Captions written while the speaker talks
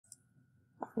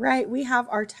Right, we have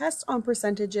our test on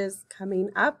percentages coming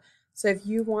up. So if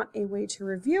you want a way to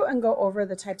review and go over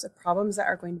the types of problems that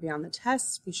are going to be on the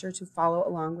test, be sure to follow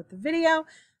along with the video.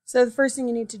 So the first thing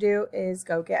you need to do is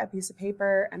go get a piece of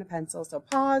paper and a pencil. So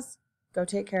pause, go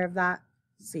take care of that.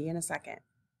 See you in a second.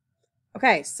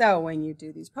 Okay, so when you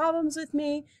do these problems with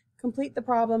me, complete the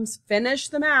problems, finish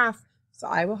the math. So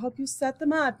I will help you set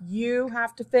them up. You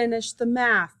have to finish the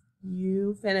math.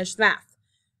 You finish the math.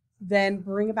 Then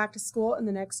bring it back to school in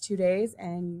the next 2 days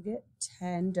and you get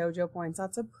 10 dojo points.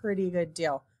 That's a pretty good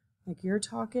deal. Like you're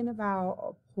talking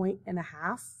about 1.5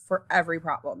 points for every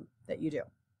problem that you do.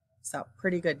 So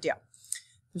pretty good deal.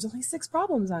 There's only 6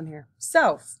 problems on here.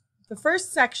 So the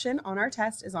first section on our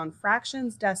test is on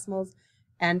fractions, decimals,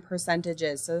 and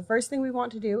percentages. So the first thing we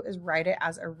want to do is write it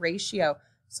as a ratio.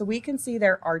 So we can see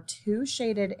there are 2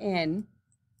 shaded in,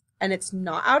 and it's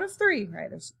not out of 3,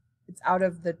 right? It's out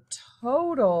of the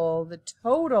total. The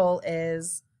total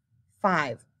is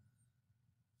 5.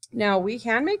 Now we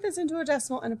can make this into a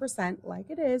decimal and a percent like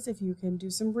it is if you can do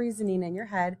some reasoning in your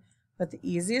head, but the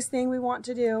easiest thing we want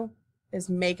to do is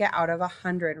make it out of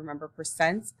 100. Remember,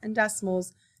 percents and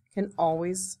decimals can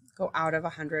always go out of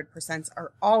 100. Percents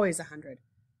are always 100,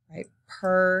 right?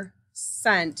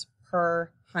 Percent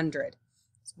per 100.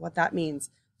 That's what that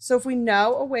means. So if we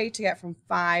know a way to get from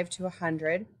 5 to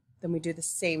 100, then we do the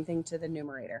same thing to the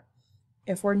numerator.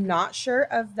 If we're not sure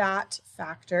of that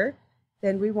factor,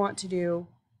 then we want to do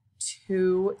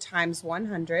 2 times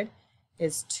 100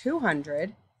 is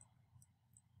 200.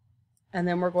 And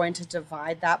then we're going to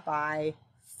divide that by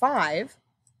 5.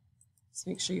 So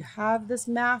make sure you have this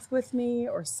math with me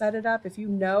or set it up. If you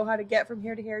know how to get from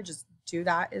here to here, just do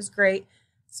that is great.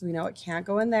 So we know it can't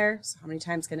go in there. So how many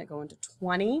times can it go into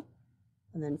 20?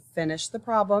 And then finish the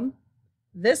problem.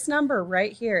 This number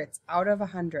right here, it's out of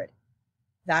 100.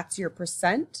 That's your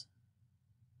percent,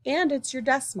 and it's your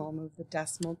decimal. Move the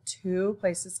decimal 2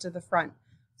 places to the front.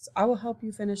 So I will help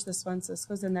you finish this one. So this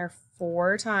goes in there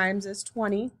 4 times is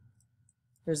 20.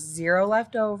 There's 0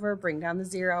 left over. Bring down the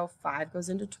 0. 5 goes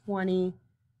into 20,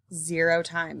 0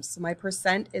 times. So my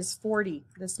percent is 40.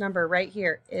 This number right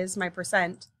here is my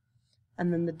percent.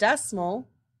 And then the decimal,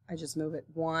 I just move it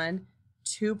 1,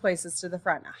 2 places to the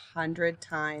front, 100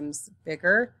 times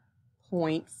bigger,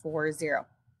 0.40.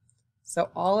 So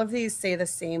all of these say the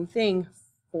same thing,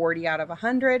 40 out of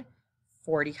 100,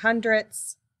 40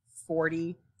 hundredths,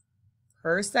 40%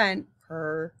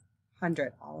 per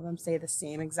 100. All of them say the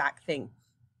same exact thing.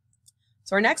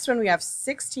 So our next one, we have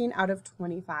 16 out of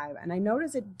 25. And I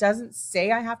notice it doesn't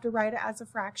say I have to write it as a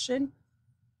fraction,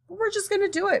 but we're just going to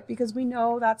do it because we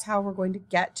know that's how we're going to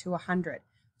get to 100.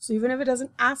 So even if it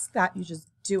doesn't ask that, you just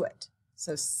do it.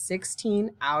 So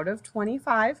 16 out of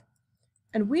 25,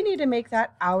 and we need to make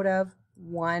that out of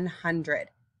 100.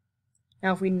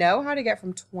 Now, if we know how to get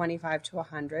from 25 to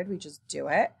 100, we just do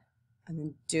it, and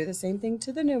then do the same thing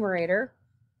to the numerator.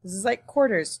 This is like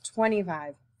quarters,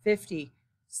 25, 50,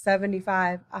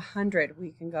 75, 100.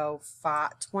 We can go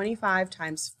 25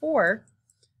 times 4.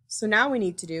 So now we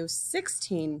need to do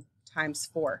 16 times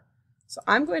 4. So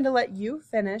I'm going to let you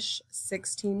finish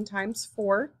 16 times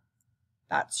 4.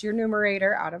 That's your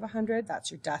numerator out of 100. That's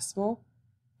your decimal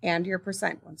and your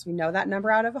percent. Once we know that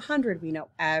number out of 100, we know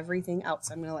everything else.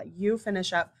 So I'm going to let you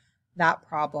finish up that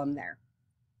problem there.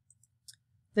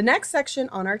 The next section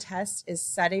on our test is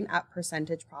setting up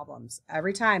percentage problems.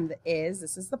 Every time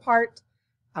this is the part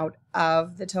out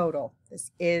of the total.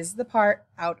 This is the part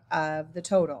out of the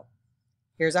total.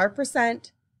 Here's our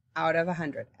percent out of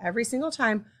 100. Every single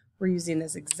time, we're using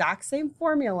this exact same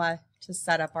formula to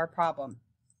set up our problem.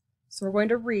 So we're going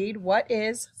to read what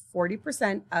is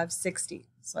 40% of 60.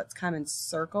 So let's come and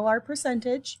circle our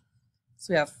percentage.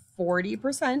 So we have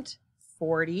 40%,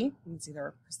 40, you can see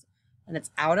there, and it's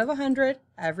out of 100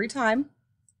 every time.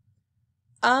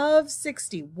 Of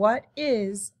 60, what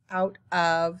is out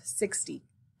of 60?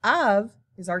 Of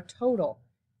is our total.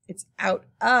 It's out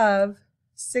of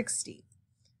 60.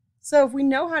 So if we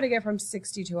know how to get from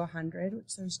 60 to 100,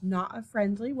 which there's not a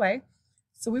friendly way,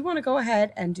 so we want to go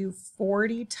ahead and do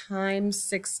 40 times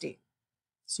 60.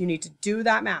 So you need to do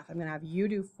that math. I'm going to have you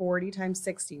do 40 times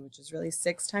 60, which is really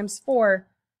 6 times 4,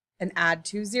 and add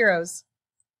 2 zeros.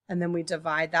 And then we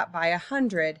divide that by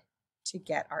 100 to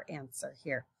get our answer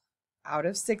here. Out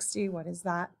of 60, what is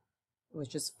that? It was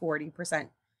just 40%.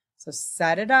 So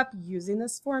set it up using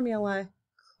this formula,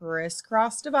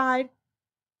 crisscross divide.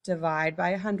 Divide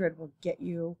by 100 will get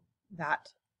you that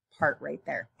part right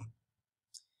there.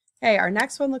 Okay, our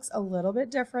next one looks a little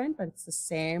bit different, but it's the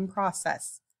same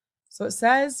process. So it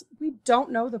says we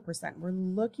don't know the percent. We're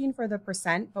looking for the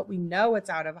percent, but we know it's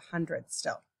out of 100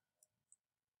 still.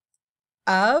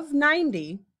 of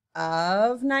 90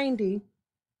 goes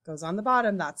on the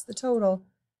bottom. That's the total.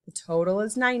 The total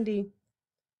is 90.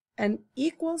 And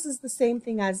equals is the same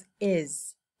thing as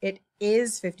is. It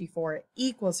is 54. It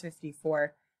equals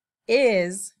 54.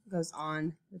 Is goes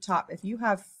on the top. If you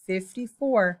have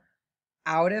 54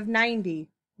 out of 90,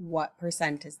 what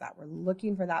percent is that? We're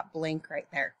looking for that blank right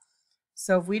there.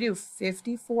 So if we do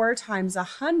 54 times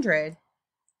 100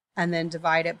 and then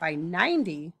divide it by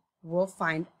 90, we'll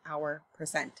find our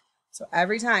percent. So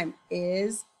every time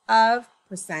is of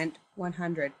percent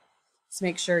 100. So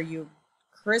make sure you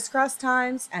crisscross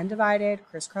times and divided,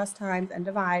 crisscross times and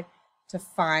divide to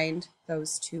find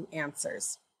those two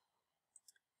answers.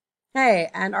 Okay,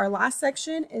 and our last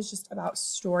section is just about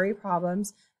story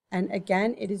problems. And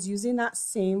again, it is using that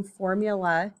same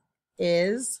formula,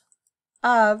 is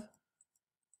of.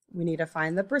 We need to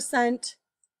find the percent.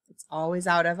 It's always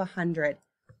out of 100.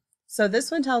 So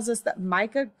this one tells us that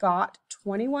Micah got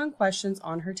 21 questions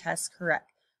on her test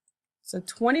correct. So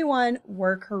 21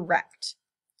 were correct.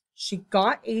 She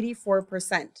got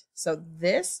 84%. So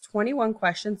this 21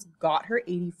 questions got her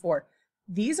 84.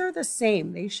 These are the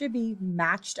same. They should be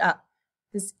matched up.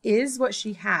 This is what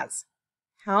she has.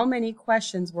 How many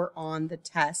questions were on the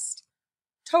test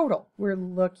total? We're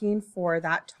looking for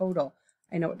that total.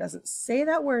 I know it doesn't say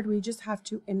that word. We just have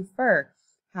to infer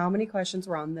how many questions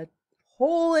were on the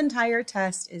whole entire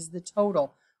test is the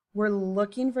total. We're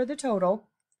looking for the total.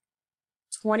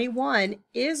 21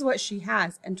 is what she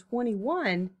has, and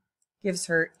 21 gives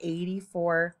her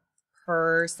 84%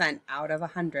 out of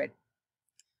 100.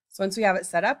 So once we have it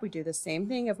set up, we do the same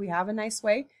thing. If we have a nice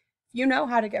way, if you know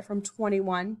how to get from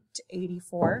 21 to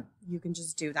 84, you can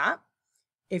just do that.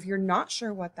 If you're not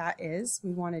sure what that is,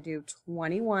 we want to do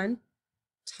 21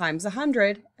 times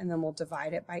 100, and then we'll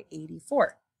divide it by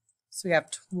 84. So we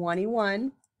have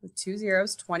 21 with 2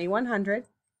 zeros, 2100,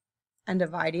 and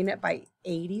dividing it by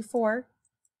 84.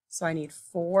 So I need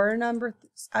 4 numbers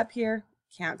up here.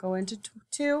 Can't go into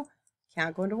 2,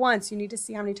 can't go into 1. So you need to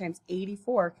see how many times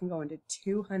 84 can go into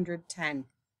 210,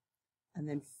 and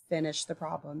then finish the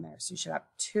problem there. So you should have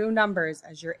 2 numbers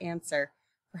as your answer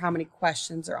for how many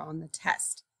questions are on the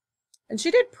test. And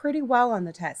she did pretty well on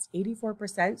the test,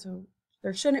 84%. So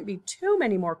there shouldn't be too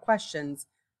many more questions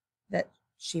that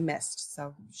she missed.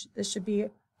 So this should be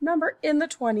a number in the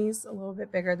 20s, a little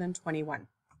bit bigger than 21.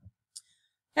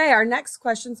 Okay, our next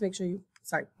questions, make sure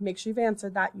you've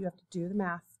answered that. You have to do the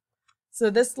math. So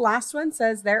this last one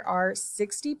says there are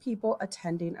 60 people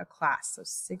attending a class. So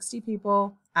 60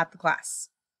 people at the class.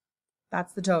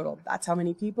 That's the total. That's how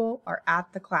many people are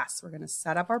at the class. We're going to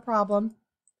set up our problem.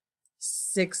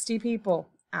 60 people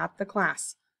at the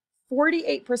class.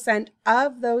 48%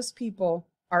 of those people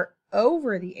are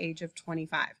over the age of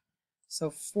 25. So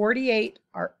 48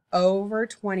 are over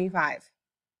 25.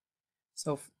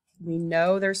 So we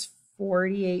know there's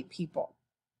 48 people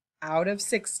out of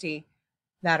 60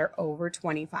 that are over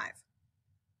 25.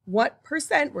 What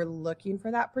percent? We're looking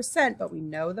for that percent, but we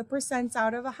know the percents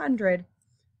out of 100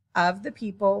 of the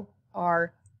people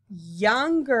are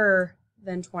younger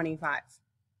than 25.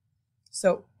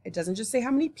 So it doesn't just say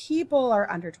how many people are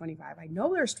under 25. I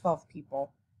know there's 12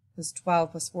 people, because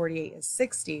 12 plus 48 is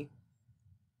 60.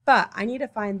 But I need to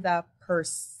find the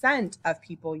percent of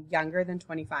people younger than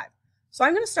 25. So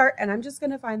I'm going to start, and I'm just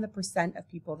going to find the percent of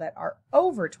people that are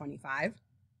over 25.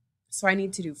 So I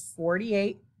need to do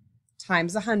 48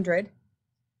 times 100,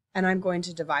 and I'm going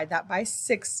to divide that by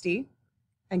 60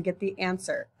 and get the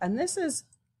answer. And this is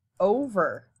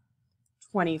over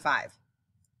 25.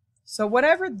 So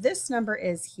whatever this number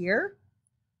is here,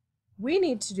 we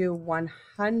need to do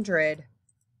 100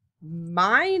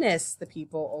 minus the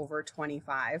people over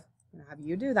 25. I'm going to have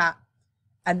you do that.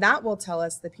 And that will tell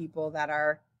us the people that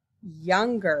are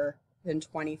younger than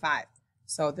 25.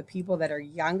 So the people that are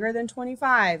younger than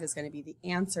 25 is going to be the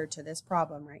answer to this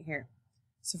problem right here.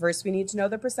 So first we need to know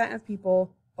the percent of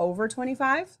people over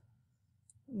 25.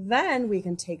 Then we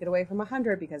can take it away from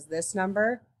 100, because this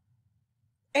number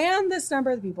and this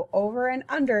number, the people over and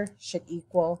under, should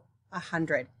equal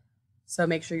 100. So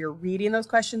make sure you're reading those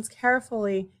questions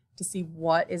carefully to see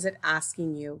what is it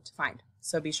asking you to find.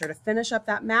 So be sure to finish up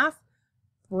that math,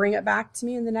 bring it back to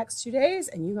me in the next 2 days,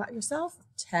 and you got yourself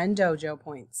 10 dojo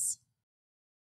points.